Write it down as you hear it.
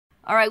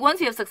Alright, once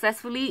you have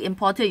successfully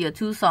imported your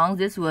two songs,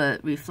 this will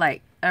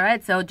reflect.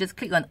 Alright, so just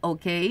click on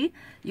OK.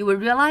 You will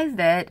realize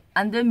that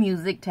under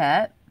Music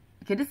tab,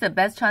 okay, this is the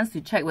best chance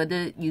to check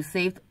whether you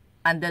saved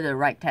under the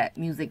right tab,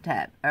 Music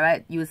tab.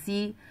 Alright, you will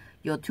see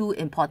your two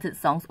imported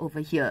songs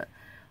over here.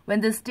 When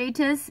the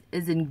status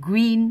is in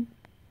green,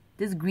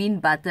 this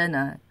green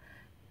button,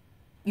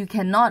 you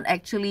cannot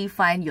actually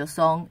find your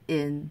song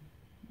in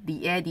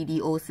the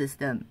Air-DDO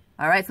system.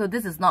 Alright, so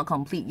this is not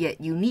complete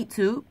yet. You need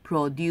to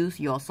produce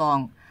your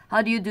song.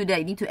 How do you do that?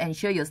 You need to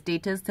ensure your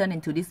status turn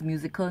into this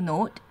musical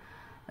note.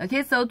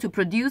 Okay, so to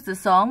produce the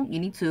song, you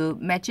need to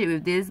match it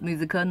with this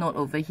musical note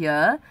over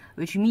here,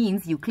 which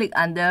means you click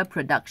under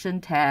Production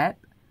tab.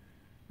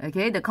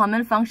 Okay, the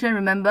common function,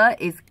 remember,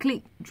 is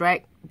click,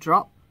 drag,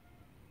 drop.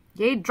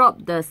 Okay,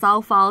 drop the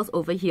sound files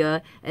over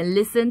here and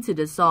listen to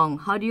the song.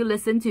 How do you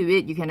listen to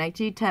it? You can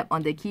actually tap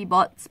on the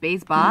keyboard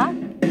spacebar.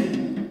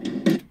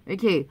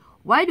 Okay,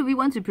 why do we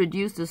want to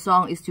produce the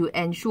song is to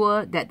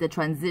ensure that the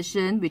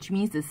transition, which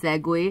means the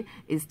segue,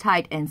 is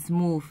tight and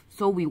smooth.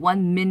 So we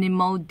want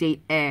minimal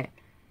dead air.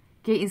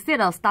 Okay,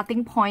 instead of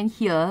starting point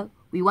here,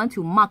 we want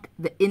to mark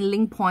the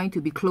inlink point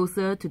to be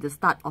closer to the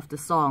start of the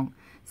song.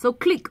 So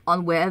click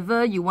on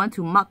wherever you want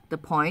to mark the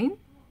point,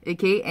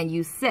 okay, and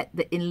you set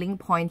the inlink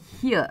point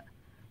here.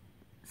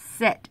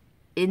 Set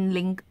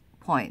inlink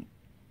point.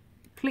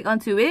 Click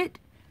onto it,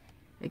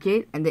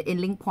 okay, and the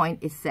inlink point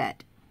is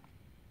set.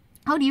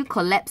 How do you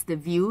collapse the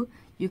view?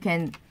 You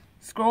can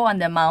scroll on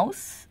the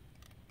mouse,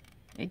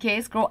 okay,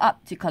 scroll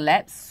up to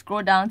collapse,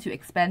 scroll down to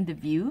expand the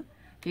view.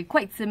 Okay,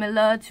 quite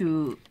similar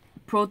to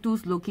Pro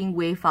Tools looking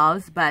WAV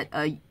files, but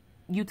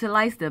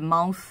utilize the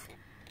mouse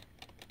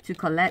to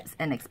collapse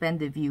and expand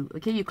the view.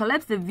 Okay, you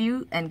collapse the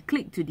view and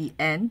click to the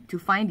end to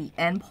find the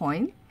end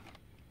point.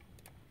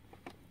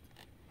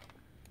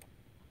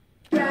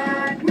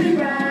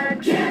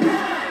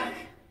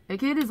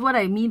 Okay, this is what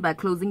I mean by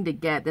closing the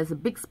gap. There's a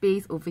big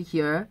space over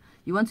here.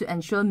 You want to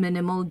ensure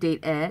minimal dead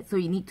air, so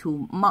you need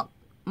to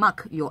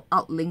mark your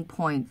outlink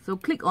point. So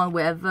click on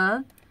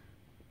wherever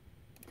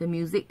the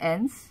music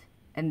ends,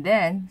 and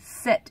then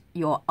set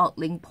your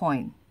outlink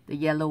point, the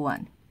yellow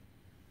one.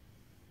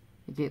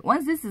 Okay,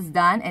 once this is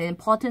done, an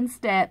important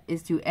step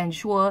is to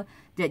ensure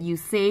that you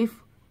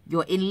save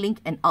your inlink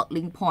and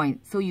outlink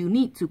point. So you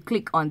need to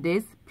click on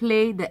this,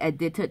 play the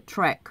edited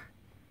track.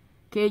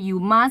 Okay, you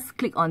must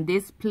click on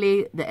this,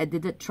 play the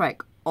edited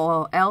track,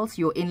 or else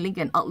your inlink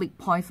and outlink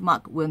points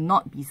mark will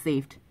not be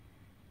saved.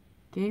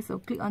 Okay, so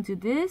click onto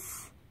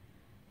this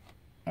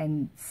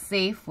and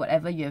save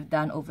whatever you have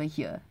done over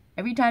here.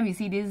 Every time you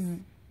see this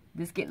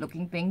biscuit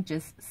looking thing,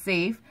 just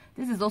save.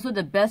 This is also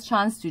the best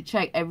chance to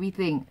check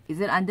everything. Is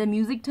it under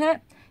Music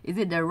tab? Is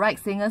it the right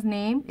singer's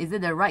name? Is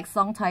it the right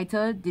song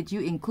title? Did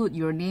you include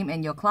your name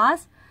and your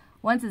class?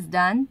 Once it's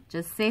done,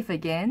 just save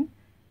again.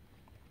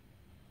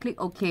 Click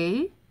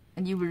OK,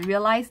 and you will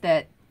realize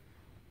that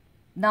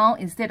now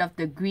instead of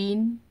the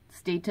green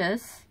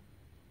status,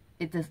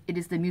 it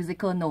is the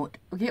musical note.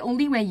 Okay,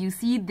 only when you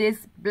see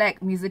this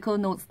black musical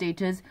note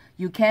status,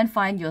 you can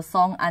find your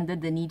song under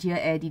the NETIA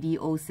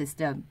Air-DDO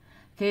system.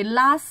 Okay,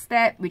 last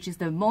step, which is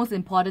the most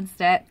important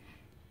step.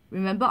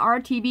 Remember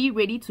RTB,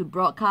 ready to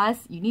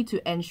broadcast. You need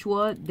to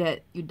ensure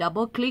that you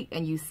double click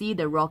and you see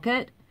the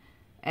rocket.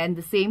 And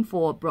the same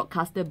for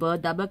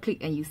Broadcastable, double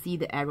click and you see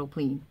the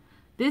aeroplane.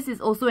 This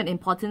is also an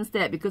important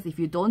step because if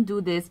you don't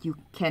do this, you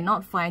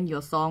cannot find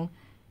your song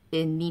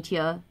in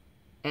NETIA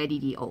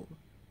Air-DDO.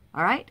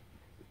 Alright?